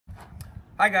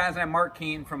Hi guys, I'm Mark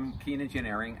Keene from Keene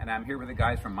Engineering, and I'm here with the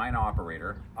guys from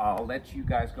MiniOperator. I'll let you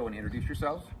guys go and introduce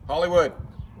yourselves. Hollywood.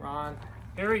 Ron.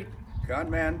 Harry.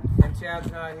 Gunman. And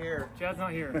Chad's not here. Chad's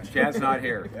not here. Chad's not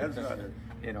here. Chad's not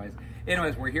here.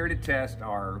 Anyways, we're here to test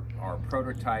our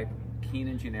prototype Keene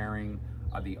Engineering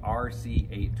the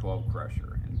RC812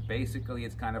 Crusher. And basically,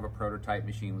 it's kind of a prototype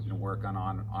machine we've been working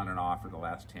on and off for the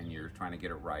last 10 years, trying to get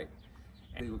it right.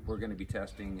 And we're going to be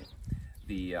testing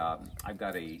the, I've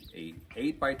got a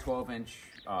 8 by 12 inch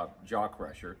jaw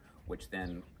crusher, which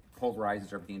then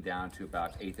pulverizes everything down to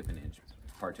about 1/8 of an inch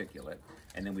particulate.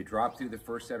 And then we drop through the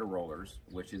first set of rollers,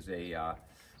 which is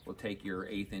we'll take your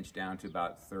 1/8 inch down to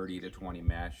about 30 to 20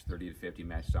 mesh, 30 to 50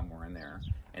 mesh, somewhere in there.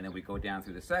 And then we go down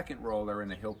through the second roller,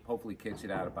 and he'll hopefully kicks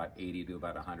it out about 80 to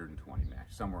about 120 mesh,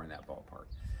 somewhere in that ballpark.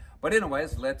 But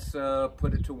anyways, let's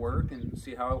put it to work and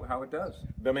see how it does.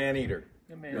 The man eater.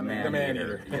 The The man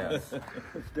eater, yes.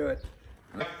 Let's do it.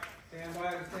 Stand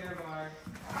by to stand by.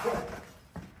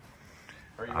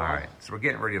 Are you All right, so we're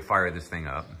getting ready to fire this thing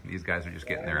up. These guys are just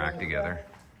getting their act together.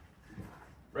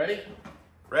 ready?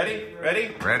 Ready?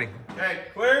 Ready? Ready? Okay,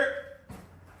 clear.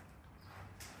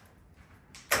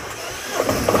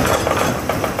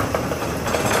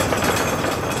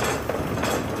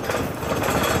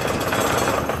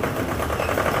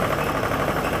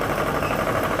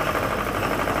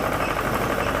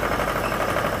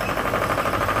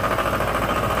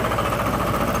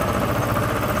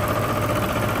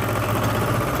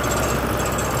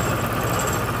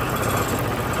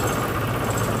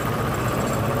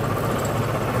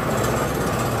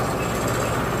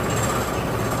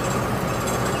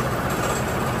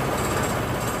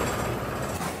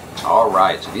 All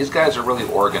right, so these guys are really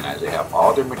organized. They have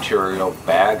all their material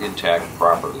bagged and tagged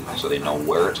properly so they know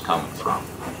where it's coming from.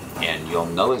 And you'll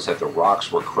notice that the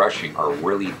rocks we're crushing are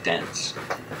really dense.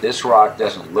 This rock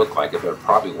doesn't look like it, but it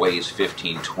probably weighs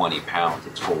 15-20 pounds.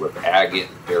 It's full of agate,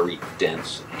 very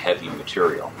dense, heavy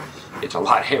material. It's a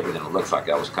lot heavier than it looks like.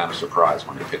 I was kind of surprised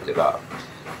when I picked it up.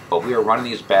 But we are running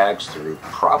these bags through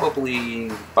probably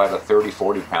about a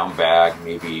 30-40 pound bag,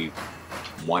 maybe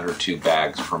 1 or 2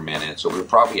 bags per minute. So we're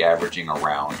probably averaging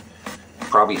around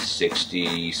probably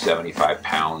 60-75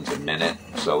 pounds a minute.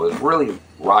 So it's really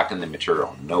rocking the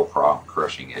material, no problem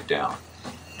crushing it down.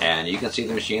 And you can see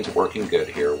the machine's working good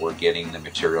here. We're getting the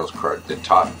materials, the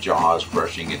top jaws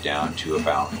crushing it down to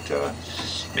about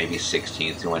maybe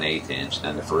 1/16 to 1/8 inch.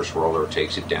 Then the first roller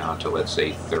takes it down to, let's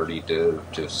say, 30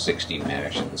 to 60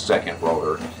 mesh. And the second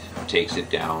roller takes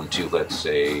it down to, let's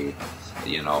say,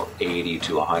 80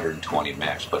 to 120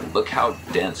 mesh. But look how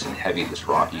dense and heavy this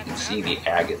rock. You can see the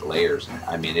agate layers.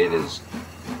 I mean, it is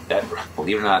that,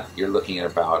 believe it or not, you're looking at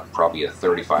about probably a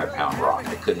 35 pound rock.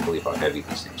 I couldn't believe how heavy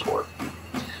these things were.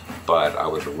 But I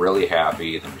was really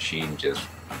happy. The machine just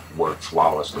worked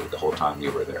flawlessly the whole time we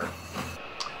were there.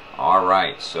 All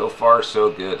right, so far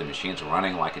so good. The machine's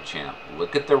running like a champ.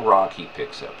 Look at the rock he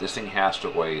picks up. This thing has to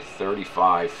weigh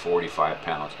 35-45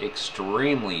 pounds.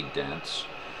 Extremely dense,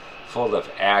 full of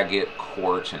agate,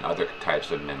 quartz, and other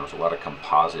types of minerals, a lot of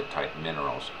composite type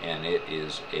minerals, and it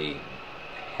is a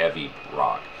heavy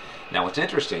rock. Now what's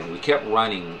interesting, we kept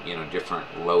running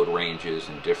different load ranges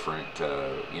and different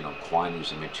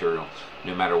quantities of material.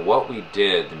 No matter what we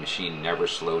did, the machine never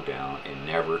slowed down, it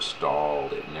never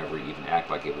stalled, it never even acted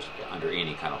like it was under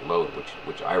any kind of load,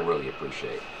 which I really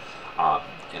appreciate.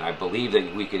 And I believe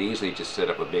that we could easily just set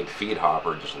up a big feed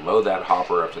hopper, just load that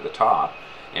hopper up to the top,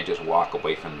 and just walk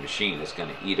away from the machine. It's going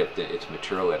to eat up its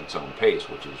material at its own pace,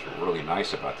 which is really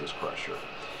nice about this crusher.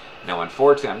 Now,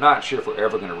 unfortunately, I'm not sure if we're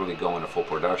ever going to really go into full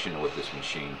production with this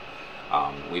machine.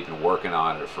 We've been working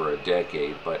on it for a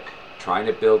decade, but trying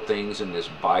to build things in this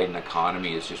Biden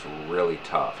economy is just really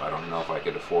tough. I don't know if I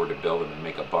could afford to build them and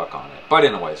make a buck on it. But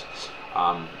anyways,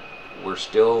 we're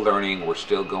still learning, we're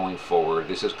still going forward.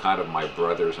 This is kind of my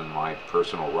brother's and my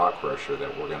personal rock crusher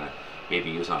that we're going to maybe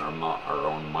use on our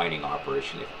own mining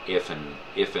operation if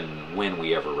and when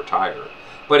we ever retire.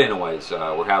 But anyways,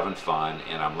 we're having fun,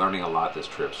 and I'm learning a lot this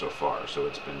trip so far. So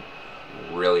it's been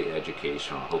really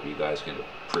educational. I hope you guys can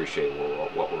appreciate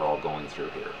what we're all going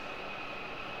through here.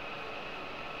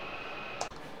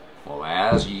 Well,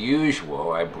 as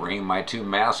usual, I bring my 2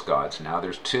 mascots. Now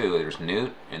there's 2. There's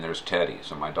Newt and there's Teddy.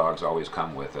 So my dogs always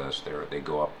come with us. They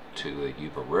go up to the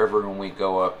Yuba River when we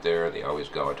go up there. They always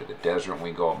go out to the desert when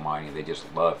we go up mining. They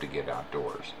just love to get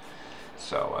outdoors.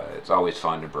 So it's always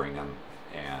fun to bring them.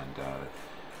 And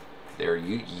they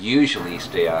usually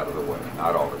stay out of the way,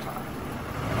 not all the time.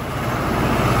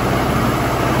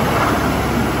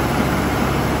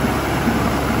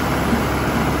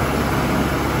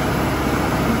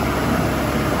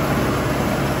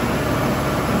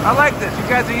 I like this.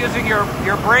 guys are using your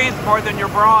brains more than your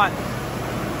brawn.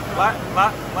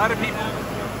 Lot of people.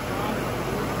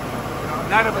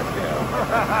 None of us do.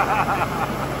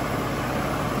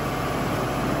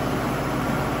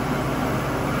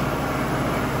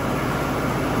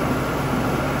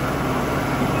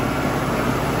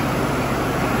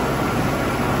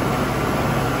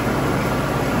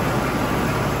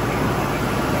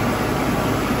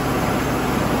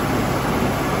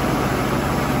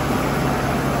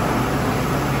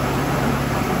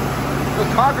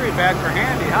 Concrete bags are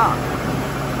handy, huh?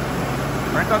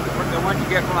 Aren't those the ones you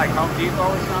get from like Home Depot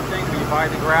or something, where you buy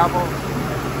the gravel?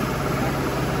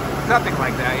 Something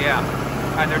like that, yeah.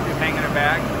 And they're just hanging a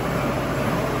bag?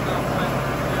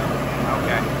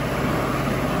 Okay.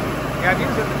 Yeah, I've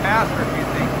used it in the past for a few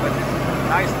things, but this is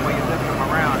nice the way you lift them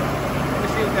around. Let me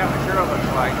see what that material looks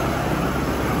like.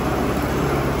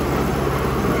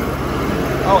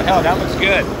 Oh, hell, that looks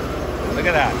good. Look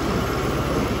at that.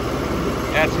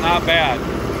 That's not bad.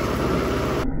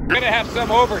 We're gonna have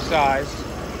some oversized.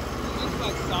 It looks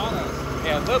like sawdust.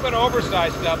 Yeah, a little bit of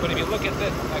oversized stuff, but if you look at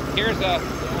this, like here's a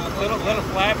little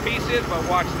flat pieces, but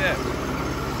watch this.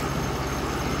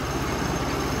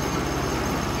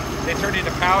 They turn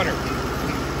into powder.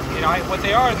 You know, what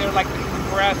they are, they're like the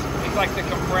compressed, it's like the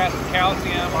compressed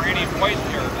calcium or any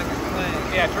moisture. Like a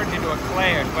clay. Yeah, it turns into a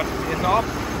clay, but it's all,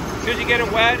 as soon as you get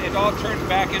it wet, it all turns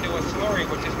back into a slurry,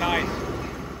 which is nice.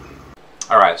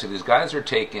 All right, so these guys are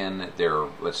taking their,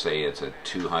 let's say it's a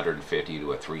 250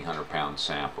 to a 300 pound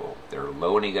sample. They're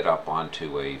loading it up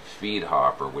onto a feed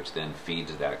hopper, which then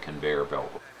feeds that conveyor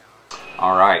belt.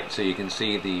 All right, so you can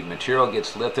see the material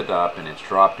gets lifted up and it's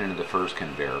dropped into the first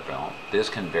conveyor belt. This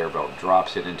conveyor belt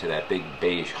drops it into that big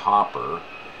beige hopper,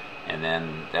 and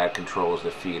then that controls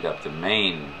the feed up the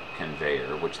main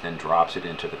conveyor, which then drops it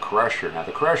into the crusher. Now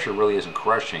the crusher really isn't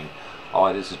crushing. All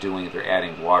it is doing is they're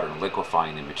adding water and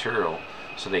liquefying the material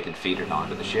so they can feed it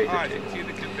onto the shaker table.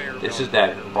 This is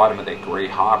that bottom of that gray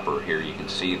hopper here. You can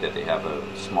see that they have a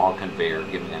small conveyor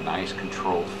giving a nice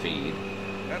controlled feed.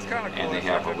 That's kind of cool. And they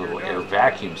have a little air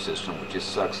vacuum system which just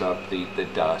sucks up the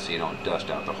dust so you don't dust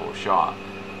out the whole shop.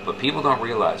 But people don't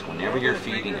realize whenever you're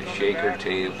feeding a shaker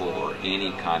table or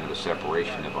any kind of a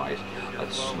separation device, a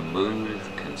smooth,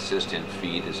 consistent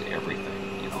feed is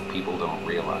everything. You know, people don't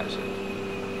realize it.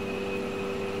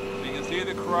 See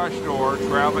the crush door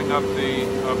traveling up the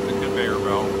conveyor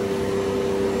belt.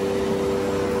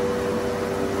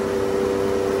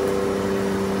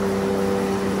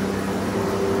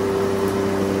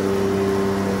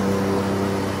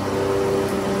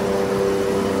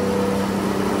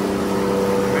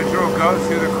 The material goes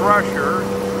through the crusher,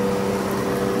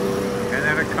 and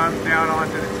then it comes down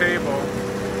onto the table.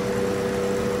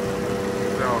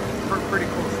 So, pretty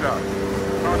cool stuff.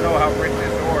 I don't know how rich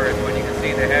this ore is, but you can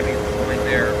see the heavy pulling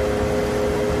there.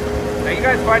 Now you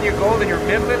guys find your gold in your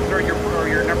Midlands or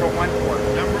your number one port?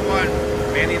 Number one.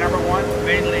 Mainly number one?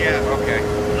 Mainly, yeah. Okay.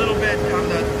 A little bit on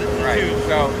the Right. two.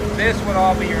 So this would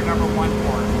all be your number one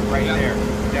port right Yeah. there.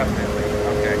 Definitely.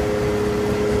 Okay.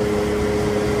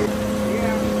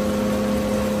 Yeah.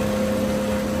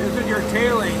 This is your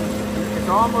tailing. It's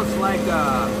almost like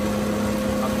a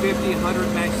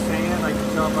 50-100 mesh sand. I can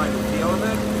tell by the feel of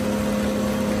it.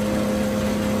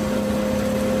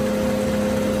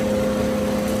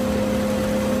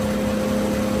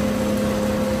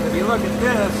 If you look at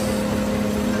this,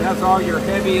 that's all your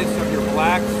heaviest of your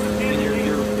blacks, and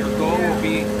your gold will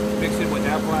be mixing with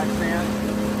that black sand.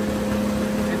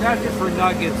 And that's just for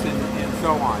nuggets and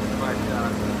so on. But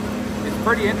it's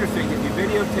pretty interesting. If you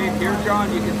videotape here, John,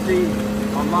 you can see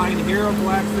a line here of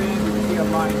black sand. You can see a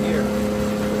line here.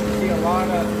 You see a lot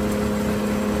of.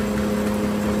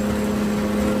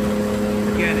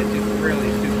 Again, it's just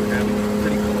really super heavy.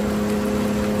 Pretty cool.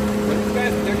 But these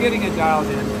guys, they're getting it dialed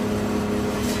in.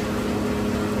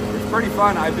 Pretty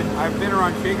fun. I've been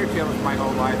around shaker tables my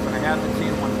whole life, but I haven't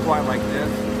seen one quite like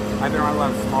this. I've been around a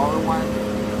lot of smaller ones,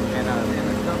 and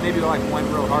maybe like one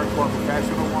real hardcore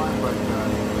professional one, but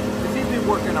it seems to be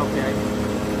working okay.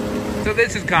 So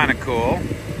this is kind of cool.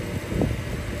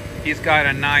 He's got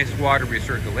a nice water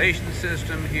recirculation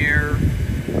system here.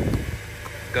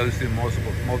 Goes through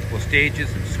multiple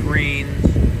stages and screens.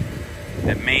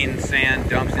 The main sand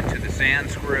dumps into the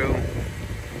sand screw,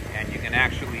 and you can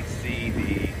actually see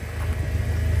the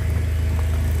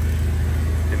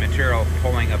material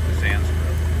pulling up the sand screw.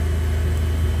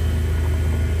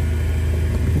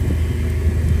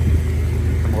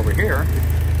 Come over here,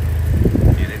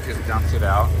 and it just dumps it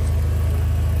out.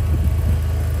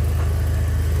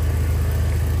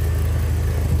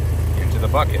 Into the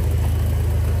bucket.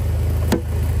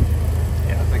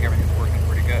 Yeah, I think everything's working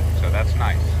pretty good, so that's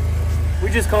nice. We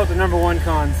just call it the number one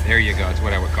cons. There you go. That's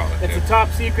what I would call it. It's too. a top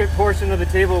secret portion of the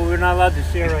table we're not allowed to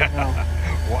share right now.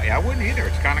 Well, yeah, I wouldn't either.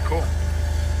 It's kind of cool.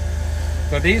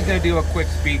 So Dee's gonna do a quick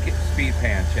speed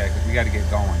pan check. We got to get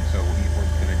going, so we're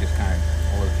gonna just kind of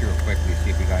pull it through quickly,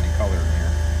 see if we got any color in here.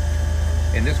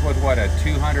 And this was what, a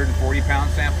 240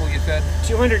 pound sample? You said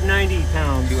 290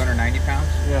 pounds. 290 pounds.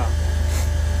 Yeah.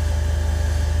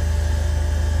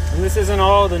 And this isn't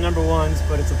all the number ones,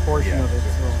 but it's a portion of it.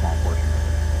 It's So. a small portion of it.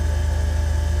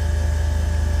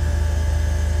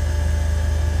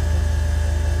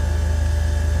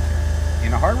 You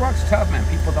know, hard rock's tough, man.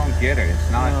 People don't get it. It's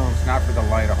not. No. It's not for the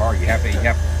light of heart. You have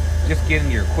just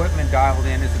getting your equipment dialed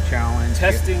in is a challenge.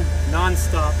 Testing,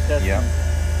 non-stop testing. Yep.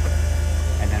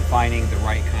 And then finding the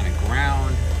right kind of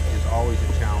ground is always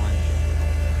a challenge.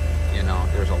 You know,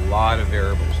 there's a lot of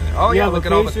variables in there. Oh yeah, look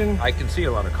at all the. I can see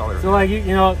a lot of color. So like you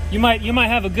know, you might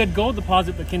have a good gold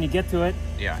deposit, but can you get to it?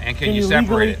 Yeah, and can you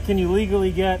separate it? Can you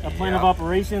legally get a plan of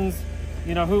operations?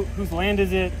 You know, whose land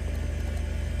is it?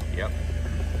 Yep.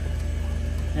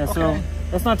 Yeah, so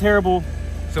that's not terrible.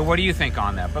 So what do you think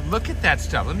on that? But look at that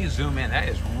stuff. Let me zoom in. That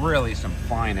is really some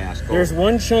fine ass gold. There's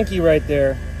one chunky right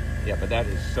there. Yeah, but that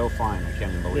is so fine. I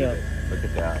can't even believe it. Look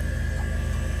at that.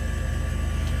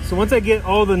 So once I get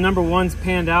all the number ones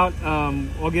panned out,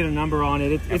 I'll get a number on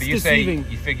it. It's you deceiving.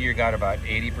 Say you figure you got about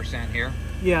 80% here?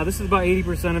 Yeah, this is about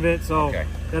 80% of it. So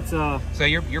that's So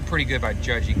you're pretty good about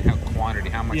judging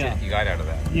how much you got out of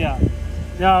that. Yeah.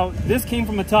 Now this came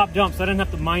from a top dump, so I didn't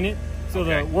have to mine it. So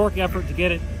the work effort to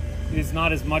get it is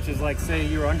not as much as, like, say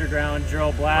you're underground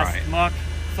drill, blast, muck,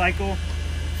 cycle.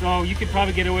 So you could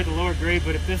probably get away with a lower grade,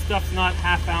 but if this stuff's not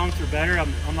half ounce or better,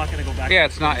 I'm not going to go back. Yeah,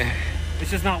 it's not. It's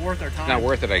just not worth our time. It's not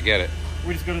worth it. I get it.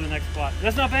 We just go to the next spot.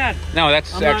 That's not bad. No,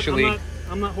 that's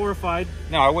I'm not horrified.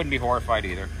 No, I wouldn't be horrified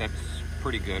either. That's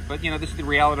pretty good. But you know, this is the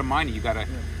reality of mining. You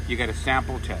gotta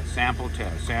sample test, sample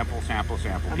test, sample.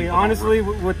 I mean, honestly,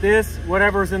 with this,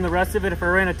 whatever's in the rest of it, if I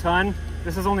ran a ton,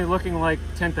 this is only looking like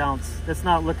 10th ounce. That's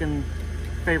not looking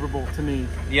favorable to me.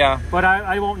 Yeah. But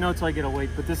I won't know till I get a weight.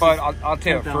 But I'll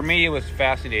tell you, for me, it was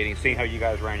fascinating seeing how you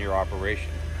guys ran your operation.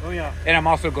 Oh yeah. And I'm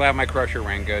also glad my crusher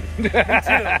ran good. Me too.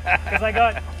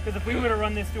 Because if we would have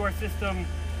run this through our system,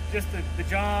 just the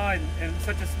jaw and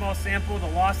such a small sample, the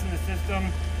loss in the system,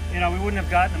 you know, we wouldn't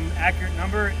have gotten an accurate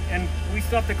number, and we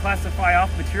still have to classify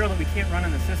off material that we can't run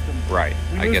in the system. Right,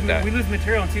 I get that. We lose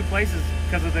material in 2 places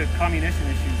because of the comminution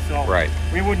issues, so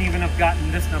we wouldn't even have gotten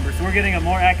this number. So we're getting a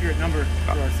more accurate number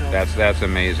for ourselves. That's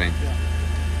amazing. Yeah.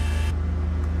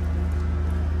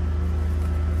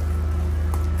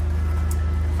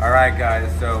 All right,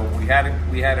 guys. So we had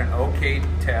an okay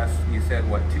test. You said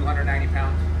what, 290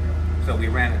 pounds? So we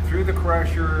ran it through the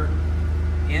crusher,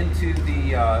 into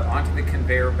the onto the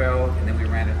conveyor belt, and then we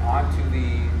ran it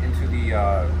into the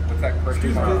what's that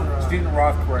crusher? Student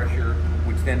Roth crusher,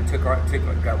 which then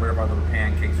got rid of our little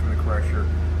pancakes from the crusher,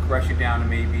 crushed it down to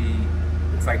maybe,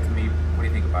 it's like to me, what do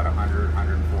you think, about 100,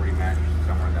 140 mesh,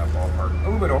 somewhere in that ballpark. A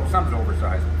little bit something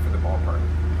oversized for the ballpark,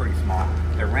 pretty small.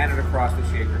 They ran it across the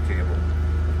shaker table,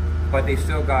 but they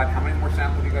still got, how many more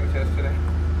samples you got to test today?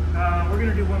 We're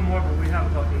gonna do one more, but we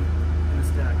have about 8 in the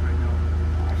stack right now.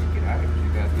 I should get out of here.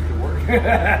 You guys need to work.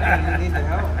 You need the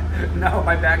help. No,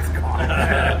 my back's gone.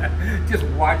 Just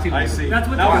watching. I see. That's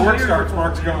what now the work conveyor starts,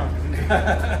 Mark's gone. We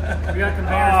got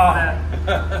conveyors for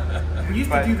that. We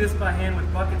used to do this by hand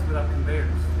with buckets without conveyors.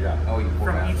 Yeah. Oh, you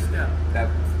poor From each bastard. step.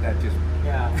 That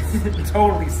just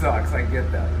totally sucks. I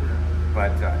get that.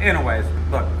 But anyways,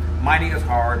 look, mining is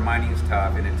hard, mining is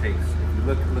tough, and it takes. If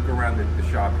you look around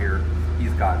the shop here,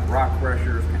 he's got rock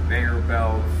crushers, conveyor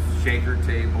belts, shaker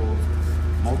tables,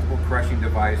 multiple crushing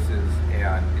devices,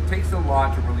 and it takes a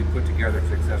lot to really put together a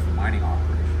successful mining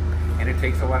operation. And it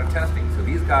takes a lot of testing. So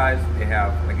these guys, they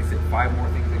have, like I said, 5 more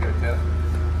things they got to test.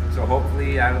 So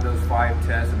hopefully out of those 5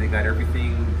 tests, and they got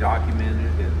everything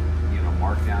documented and, you know,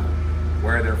 marked down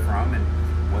where they're from.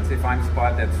 And once they find a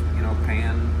spot that's, you know,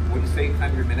 paying, what do you say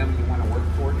kind of your minimum you want to work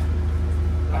towards?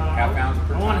 Like half ounce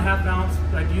per ton? I want a half ounce,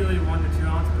 ideally 1 to 2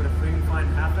 ounce, but if we can find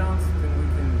half ounce, then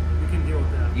we can deal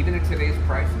with that. Even at today's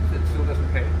prices, it still doesn't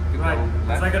pay. Right,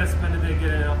 because I got to spend a day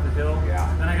getting it off the hill.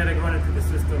 Yeah. Then I got to run it through the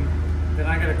system. Then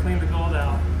I got to clean the gold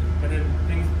out. And then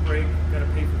things break. Got to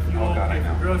pay for fuel, pay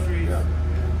for groceries. Yeah.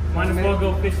 Might as well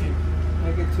go fishing.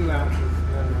 Make it 2 ounces.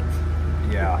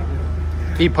 Yeah.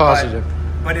 Be positive.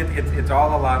 But it's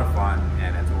all a lot of fun,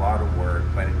 and it's a lot of work,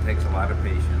 but it takes a lot of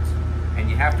patience. And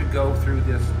you have to go through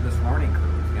this learning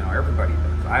curve. You know, everybody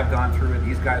does. I've gone through it.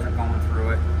 These guys are going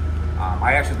through it.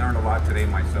 I actually learned a lot today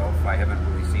myself. I haven't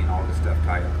really seen all this stuff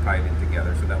tied in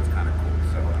together, so that was kind of cool.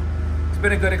 So it's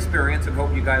been a good experience, and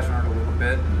hope you guys learned a little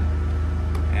bit.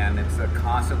 and it's a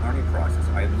constant learning process.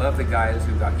 I love the guys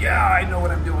who go, yeah, I know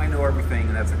what I'm doing, I know everything,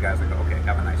 and that's the guys that go, okay,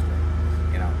 have a nice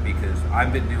day. You know, because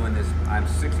I've been doing this, I'm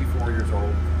 64 years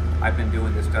old, I've been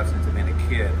doing this stuff since I've been a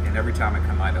kid, and every time I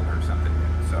come out, I learn something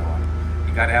new. So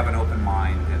you got to have an open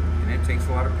mind, and it takes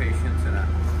a lot of patience and a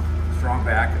strong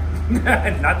back.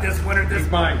 Not this one or this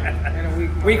mind. And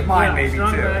a weak mind, Yeah, maybe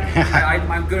strong too. back.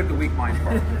 I'm good at the weak mind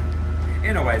part.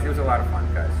 Anyways, it was a lot of fun,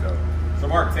 guys. So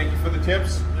Mark, thank you for the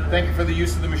tips. Thank you for the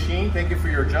use of the machine. Thank you for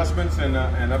your adjustments and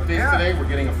updates today. We're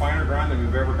getting a finer grind than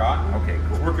we've ever gotten. Okay,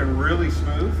 cool. It's working really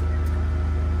smooth.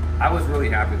 I was really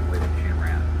happy with the way the machine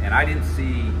ran, and I didn't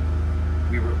see.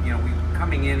 We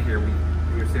coming in here. We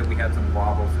said we had some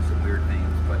wobbles and some weird things,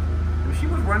 but the machine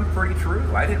was running pretty true.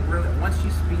 I didn't really. Once she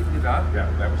speeded it up,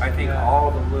 Yeah, that was. I think all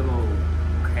the little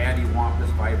cattywampus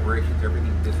vibrations,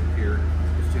 everything disappeared.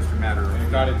 It's just a matter of. And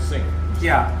it got in sync.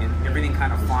 Yeah, and everything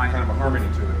kind of fine. Kind of a harmony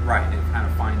to it. Right, and kind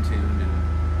of fine-tuned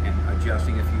and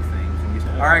adjusting a few things.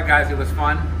 And all right, guys, it was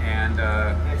fun, and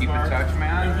keep Mark. in touch,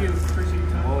 man. Thank you. Appreciate your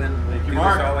time. We'll Thank you, do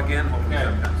Mark. this all again, hopefully Okay.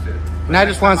 sometime soon. And I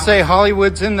just want to say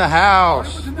Hollywood's in the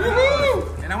house. And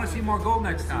I want to see more gold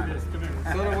next time.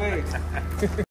 So do we.